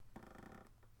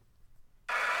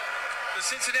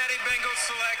The Cincinnati Bengals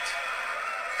select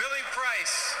Billy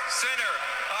Price, center,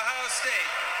 Ohio State.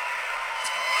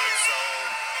 All right, so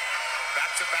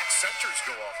back-to-back centers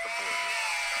go off the board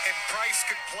here. And Price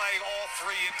can play all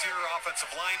three interior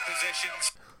offensive line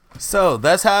positions. So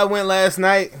that's how it went last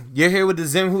night. You're here with the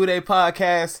Zim Who They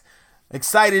podcast.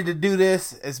 Excited to do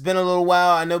this. It's been a little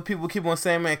while. I know people keep on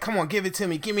saying, "Man, come on, give it to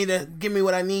me. Give me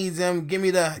what I need, Zim. Give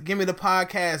me the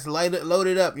podcast. Load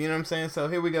it up." You know what I'm saying? So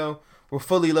here we go. We're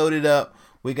fully loaded up.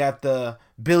 We got the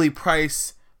Billy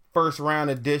Price first round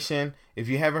edition. If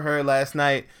you haven't heard last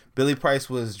night, Billy Price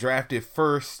was drafted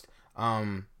first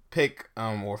pick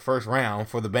or first round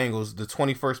for the Bengals, the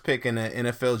 21st pick in the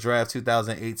NFL draft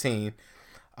 2018.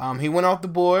 He went off the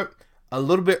board a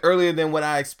little bit earlier than what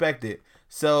I expected.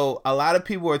 So a lot of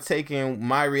people are taking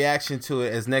my reaction to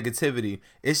it as negativity.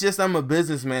 It's just I'm a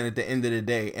businessman at the end of the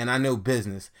day, and I know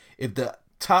business. If the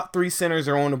top three centers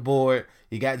are on the board,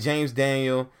 you got James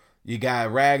Daniel, you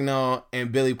got Ragnar,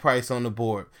 and Billy Price on the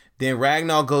board. Then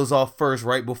Ragnar goes off first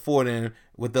right before then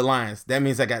with the Lions. That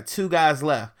means I got two guys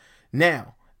left.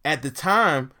 Now, at the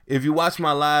time, if you watch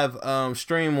my live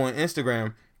stream on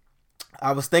Instagram,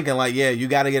 I was thinking like, yeah, you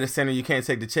got to get a center. You can't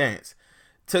take the chance.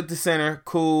 Took the center,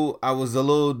 cool. I was a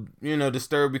little,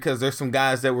 disturbed because there's some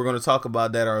guys that we're going to talk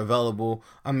about that are available.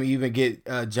 I'm going to even get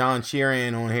John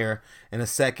Sheeran on here in a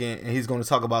second, and he's going to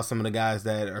talk about some of the guys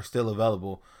that are still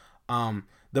available.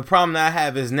 The problem that I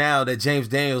have is now that James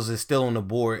Daniels is still on the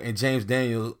board, and James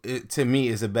Daniels, to me,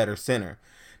 is a better center.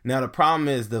 Now, the problem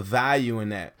is the value in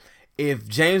that. If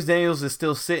James Daniels is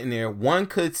still sitting there, one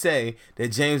could say that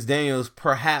James Daniels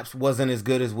perhaps wasn't as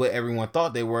good as what everyone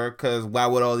thought they were, because why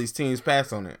would all these teams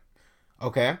pass on it?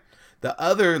 Okay. The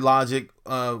other logic,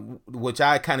 which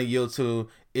I kind of yield to,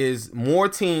 is more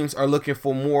teams are looking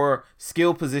for more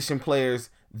skill position players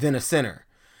than a center.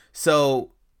 So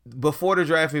before the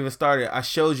draft even started, I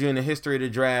showed you in the history of the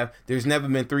draft, there's never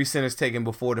been three centers taken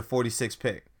before the 46th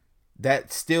pick.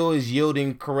 That still is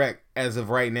yielding correct as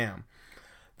of right now.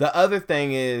 The other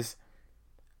thing is,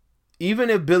 even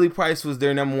if Billy Price was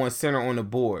their number one center on the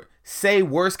board, say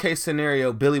worst case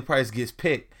scenario, Billy Price gets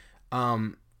picked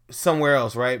somewhere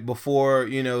else, right? Before,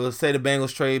 let's say the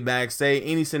Bengals trade back, say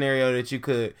any scenario that you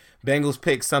could, Bengals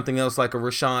pick something else like a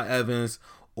Rashaan Evans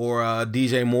or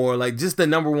DJ Moore, like just the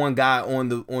number one guy on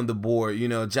the board,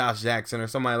 Josh Jackson or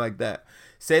somebody like that.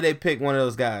 Say they pick one of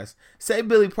those guys. Say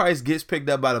Billy Price gets picked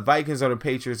up by the Vikings or the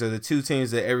Patriots, are the two teams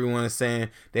that everyone is saying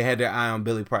they had their eye on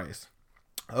Billy Price.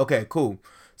 Okay, cool.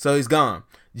 So he's gone.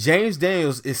 James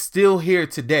Daniels is still here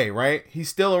today, right? He's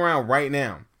still around right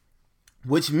now.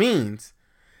 Which means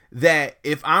that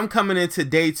if I'm coming into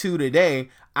day 2 today,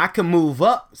 I can move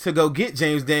up to go get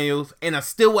James Daniels, and I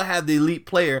still will have the elite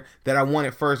player that I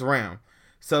wanted first round.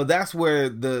 So that's where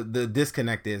the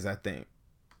disconnect is, I think.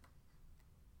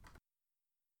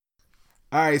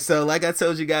 All right, so like I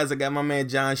told you guys, I got my man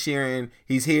John Sheeran.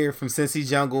 He's here from Cincy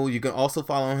Jungle. You can also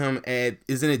follow him at,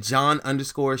 isn't it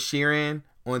John_Sheeran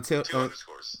on two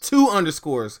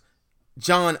underscores.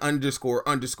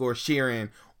 John__Sheeran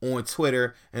on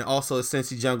Twitter, and also at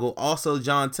Cincy Jungle. Also,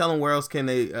 John, tell them where else can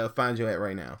they find you at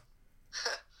right now.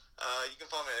 You can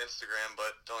follow me on Instagram,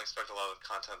 but don't expect a lot of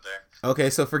content there. Okay,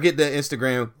 so forget the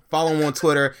Instagram. Follow him on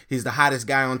Twitter. He's the hottest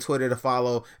guy on Twitter to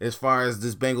follow as far as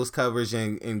this Bengals coverage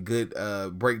and good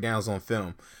breakdowns on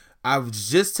film. I was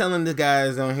just telling the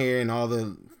guys on here and all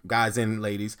the guys and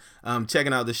ladies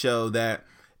checking out the show that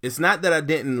it's not that I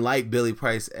didn't like Billy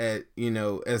Price as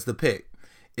the pick.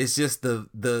 It's just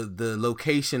the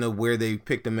location of where they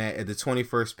picked him at the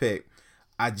 21st pick.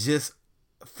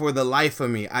 For the life of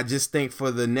me, I just think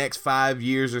for the next 5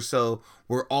 years or so,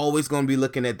 we're always going to be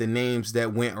looking at the names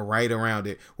that went right around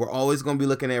it. We're always going to be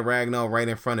looking at Ragnar right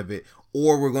in front of it.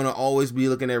 Or we're going to always be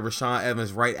looking at Rashaan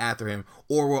Evans right after him.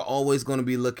 Or we're always going to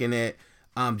be looking at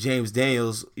James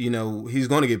Daniels. He's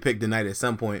going to get picked tonight at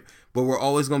some point. But we're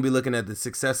always going to be looking at the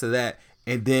success of that.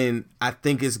 And then I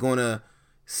think it's going to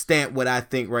stamp what I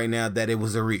think right now, that it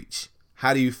was a reach.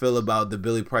 How do you feel about the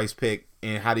Billy Price pick?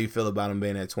 And how do you feel about him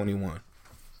being at 21?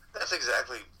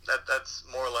 That's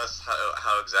more or less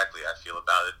how exactly I feel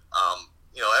about it.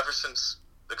 Ever since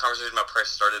the conversation about Price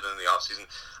started in the offseason,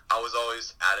 I was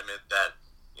always adamant that,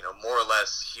 more or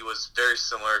less he was very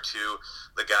similar to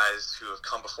the guys who have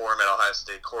come before him at Ohio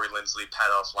State, Corey Linsley,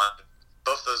 Pat Elflein.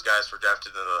 Both those guys were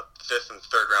drafted in the 5th and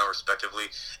 3rd round,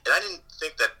 respectively. And I didn't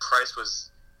think that Price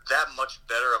was that much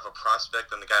better of a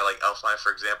prospect than the guy like Elflein,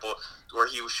 for example, where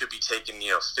he should be taken,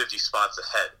 50 spots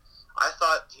ahead. I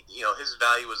thought, his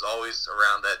value was always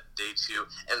around that day 2,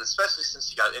 and especially since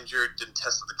he got injured, didn't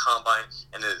test at the combine,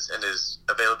 and his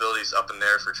availability is up in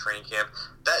there for training camp.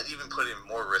 That even put in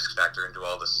more risk factor into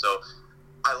all this. So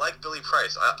I like Billy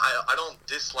Price. I don't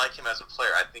dislike him as a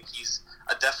player. I think he's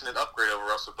a definite upgrade over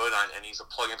Russell Bodine, and he's a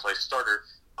plug-and-play starter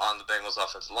on the Bengals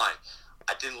offensive line.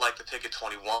 I didn't like the pick at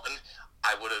 21.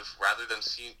 I would have rather than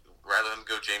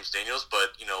go James Daniels,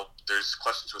 but there's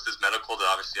questions with his medical that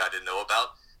obviously I didn't know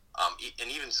about. And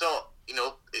even so,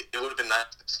 it would have been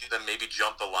nice to see them maybe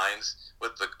jump the lines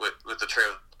with the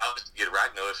trade to get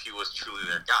Ragnow if he was truly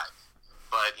their guy.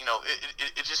 But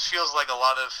it just feels like a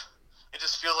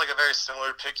very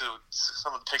similar pick to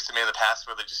some of the picks they made in the past,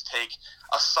 where they just take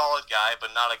a solid guy,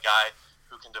 but not a guy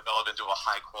who can develop into a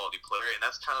high-quality player. And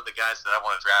that's kind of the guys that I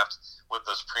want to draft with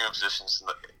those premium positions,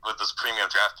 with those premium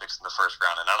draft picks in the first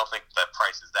round. And I don't think that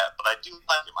Price is that, but I do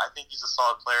like him. I think he's a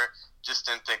solid player. Just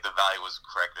didn't think the value was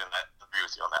correct, and I agree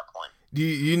with you on that point.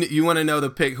 You want to know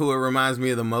the pick who it reminds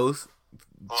me of the most?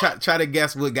 Try to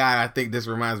guess what guy I think this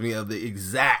reminds me of. The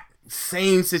exact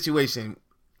same situation,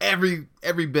 every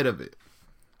bit of it.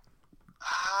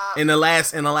 In the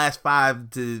last 5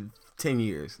 to 10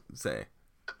 years, say.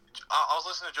 I was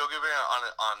listening to Joe Gibbon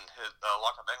on his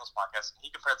Locked On Bengals podcast, and he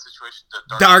compared the situation to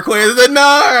Darqueze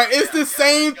Dennard. It's the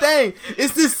same thing.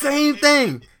 It's the same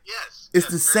thing. Yes. It's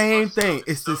the same thing.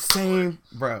 It's the same,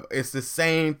 bro. It's the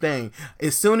same thing.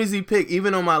 As soon as he picked,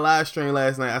 even on my live stream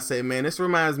last night, I said, man, this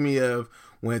reminds me of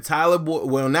when Tyler Boyd,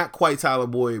 well, not quite Tyler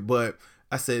Boyd, but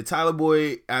I said Tyler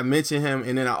Boyd, I mentioned him,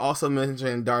 and then I also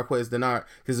mentioned Darqueze Dennard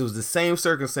because it was the same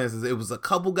circumstances. It was a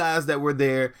couple guys that were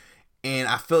there, and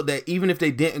I felt that even if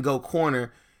they didn't go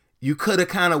corner, you could have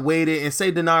kind of waited and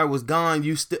say Dennard was gone.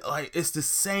 You still it's the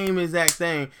same exact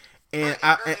thing. And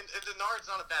Dennard's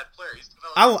not a bad player. He's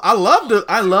I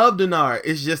love Dennard.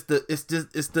 It's just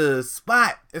the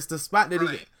spot. It's the spot that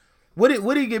right. he. What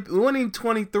did he get? Wasn't he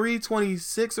 23,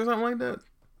 26 or something like that?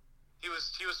 He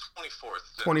was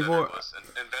 24th. 24. And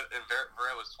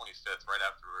Verrett was 25th right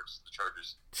afterwards. The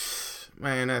Chargers.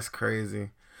 Man, that's crazy.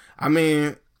 I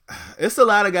mean, it's a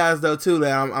lot of guys though too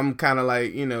that I'm kind of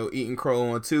like eating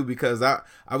crow on too, because I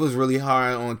was really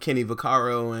hard on Kenny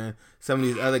Vaccaro and some of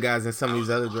these other guys and some of these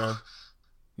other drafts.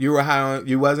 You were high on?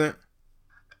 You wasn't?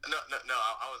 No.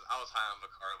 I was high on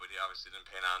Vaccaro, but he obviously didn't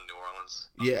pan out in New Orleans.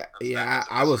 Yeah.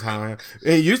 I was high on him.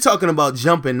 And you're talking about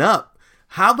jumping up.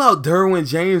 How about Derwin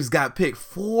James got picked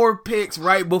 4 picks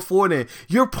right before then?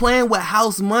 You're playing with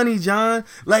house money, John.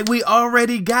 Like, we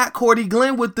already got Cordy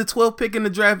Glenn with the 12th pick in the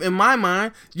draft. In my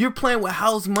mind, you're playing with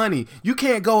house money. You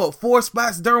can't go up 4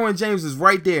 spots. Derwin James is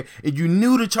right there, and you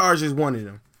knew the Chargers wanted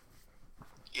him.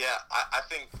 Yeah, I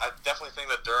definitely think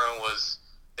that Derwin was.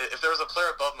 If there was a player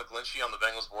above McGlinchey on the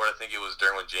Bengals board, I think it was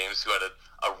Derwin James, who had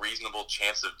a reasonable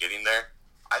chance of getting there.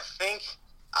 I think.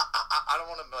 I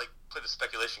don't want to play the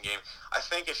speculation game. I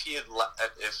think if he had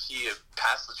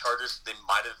passed the Chargers, they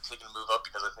might have taken a move up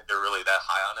because I think they're really that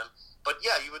high on him. But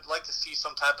yeah, you would like to see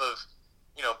some type of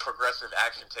progressive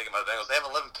action taken by the Bengals. They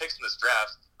have 11 picks in this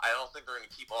draft. I don't think they're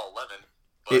going to keep all 11.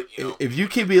 But if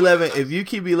you keep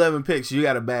 11 picks, you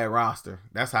got a bad roster.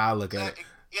 That's how I look at it.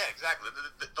 Yeah, exactly.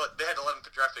 But they had 11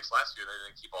 draft picks last year. They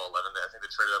didn't keep all 11. I think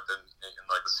they traded up in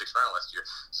the 6th round last year.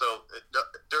 So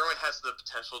Derwin has the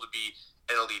potential to be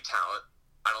an elite talent.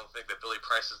 I don't think that Billy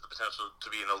Price has the potential to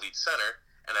be an elite center.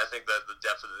 And I think that the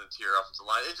depth of the interior offensive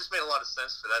line, it just made a lot of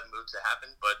sense for that move to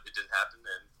happen, but it didn't happen.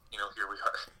 And here we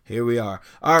are. Here we are.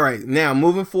 All right. Now,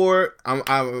 moving forward,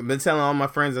 I've been telling all my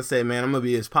friends, I said, man, I'm going to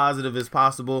be as positive as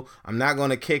possible. I'm not going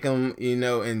to kick him,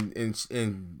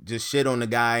 and just shit on the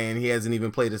guy, and he hasn't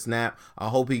even played a snap. I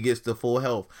hope he gets the full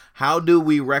health. How do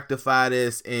we rectify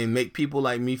this and make people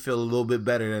like me feel a little bit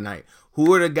better tonight?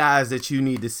 Who are the guys that you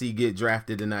need to see get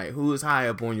drafted tonight? Who is high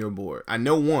up on your board? I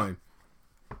know one.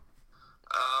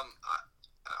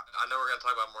 I know we're going to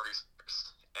talk about Maurice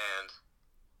Hurst, and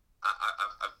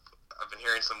I've been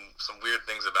hearing some weird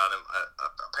things about him.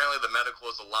 Apparently, the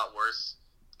medical is a lot worse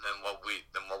than what we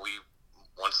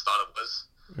once thought it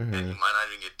was, and he might not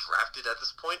even get drafted at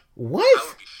this point. What?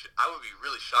 I would be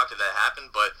really shocked if that happened,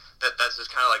 but that's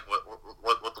just kind of like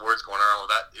what the word's going around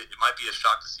with that. It might be a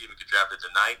shock to see him get drafted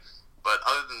tonight, but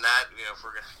other than that, if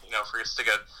we're gonna stick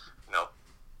at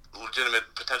legitimate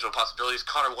potential possibilities,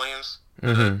 Connor Williams,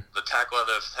 the tackle out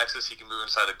of Texas, he can move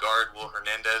inside a guard. Will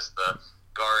Hernandez, the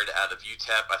guard out of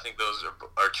UTEP. I think those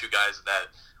are 2 guys that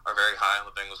are very high on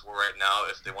the Bengals board right now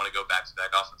if they want to go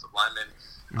back-to-back offensive linemen.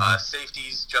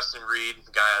 Safeties, Justin Reed,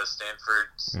 the guy out of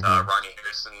Stanford, Ronnie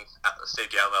Harrison,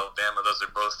 safety out of Alabama. Those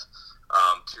are both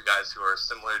 2 guys who are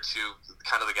similar to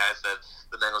kind of the guys that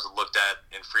the Bengals have looked at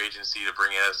in free agency to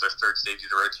bring in as their third safety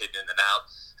to rotate in and out.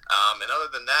 And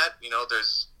other than that,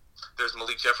 there's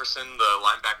Malik Jefferson, the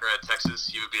linebacker at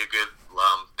Texas. He would be a good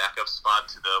backup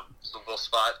spot to the Will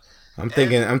spot. I'm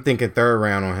thinking 3rd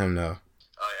round on him though.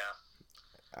 Oh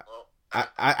yeah. Well,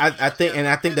 I think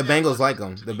the Bengals like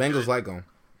him. The Bengals like him.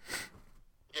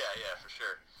 Yeah, for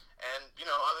sure. And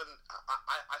other than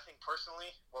I think personally,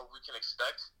 what we can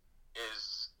expect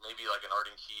is maybe like an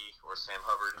Arden Key or Sam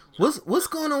Hubbard. What's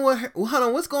going on with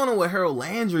what's going on with Harold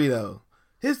Landry though?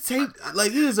 His tape,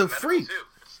 like, he is a freak. Too.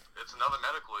 It's another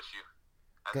medical issue.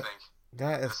 I think.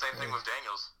 That is the same thing with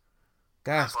Daniels.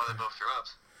 That's why they both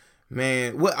dropped.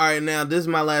 Man, what? All right, now this is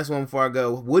my last one before I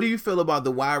go. What do you feel about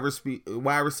the wide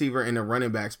receiver and the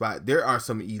running back spot? There are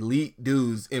some elite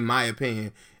dudes, in my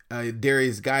opinion.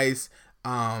 Darius Geis,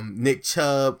 Nick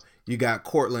Chubb. You got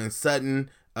Cortland Sutton,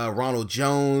 Ronald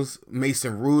Jones,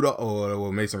 Mason Rudolph. Oh,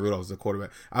 well, Mason Rudolph was the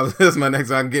quarterback. That's my next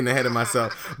one. I'm getting ahead of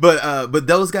myself. But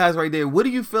those guys right there. What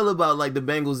do you feel about like the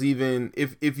Bengals? Even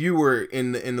if you were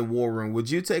in the war room, would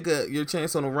you take your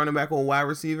chance on a running back or a wide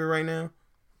receiver right now?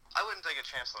 I wouldn't take a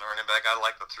chance on the running back. I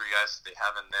like the three guys that they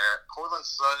have in there. Cortland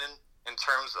Sutton, in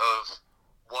terms of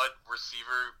what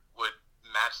receiver would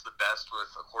match the best with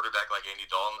a quarterback like Andy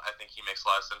Dalton, I think he makes a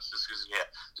lot of sense just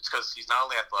because he's not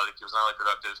only athletic, he was not only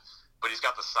productive, but he's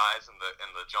got the size and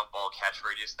the jump ball catch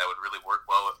radius that would really work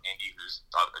well with Andy, who's,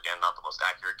 again, not the most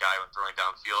accurate guy when throwing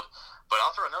downfield. But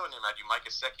I'll throw another name at you, Mike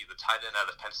Gesicki, the tight end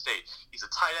out of Penn State. He's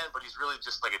a tight end, but he's really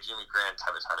just like a Jimmy Graham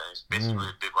type of tight end. He's basically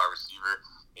a big wide receiver.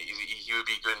 He would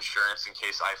be good insurance in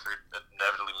case Eifert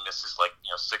inevitably misses 6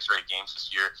 or 8 games this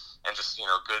year, and just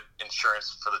good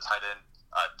insurance for the tight end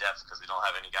depth because they don't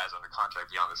have any guys under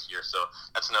contract beyond this year. So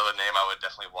that's another name I would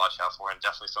definitely watch out for, and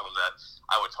definitely someone that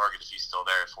I would target if he's still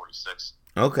there at 46.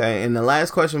 Okay, and the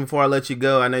last question before I let you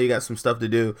go, I know you got some stuff to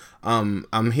do.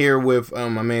 I'm here with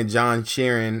my man John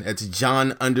Sheeran. It's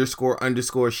John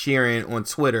 __ Sheeran on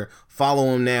Twitter.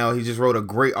 Follow him now. He just wrote a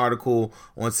great article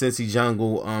on Cincy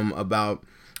Jungle about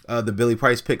the Billy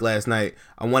Price pick last night.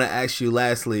 I want to ask you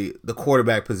lastly, the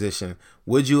quarterback position.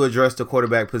 Would you address the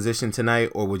quarterback position tonight,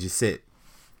 or would you sit?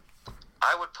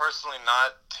 I would personally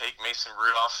not take Mason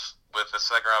Rudolph with the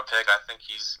second-round pick. I think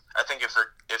if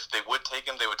they would take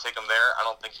him, they would take him there. I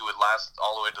don't think he would last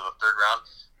all the way to the third round.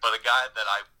 But a guy that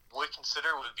I would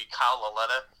consider would be Kyle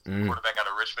Lauletta, quarterback out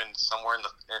of Richmond, somewhere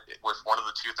with one of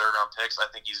the 2 third-round picks. I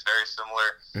think he's very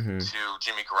similar to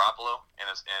Jimmy Garoppolo in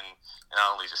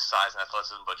not only just size and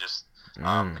athleticism, but just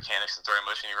mechanics and throwing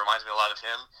motion. He reminds me a lot of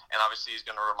him, and obviously he's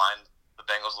going to remind the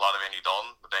Bengals a lot of Andy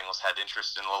Dalton. The Bengals had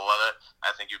interest in Lauletta.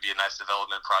 I think it would be a nice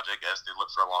development project as they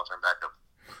look for a long-term backup.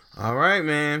 All right,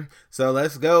 man. So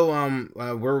let's go.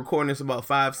 We're recording this about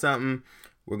 5-something.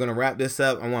 We're going to wrap this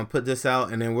up. I want to put this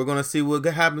out, and then we're going to see what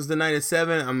happens tonight at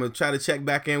 7. I'm going to try to check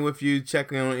back in with you,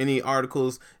 checking on any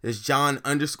articles. It's John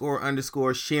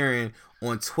 __ Sheeran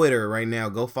on Twitter right now.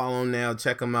 Go follow him now.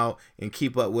 Check him out and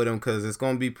keep up with him because it's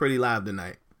going to be pretty live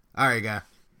tonight. All right, guy.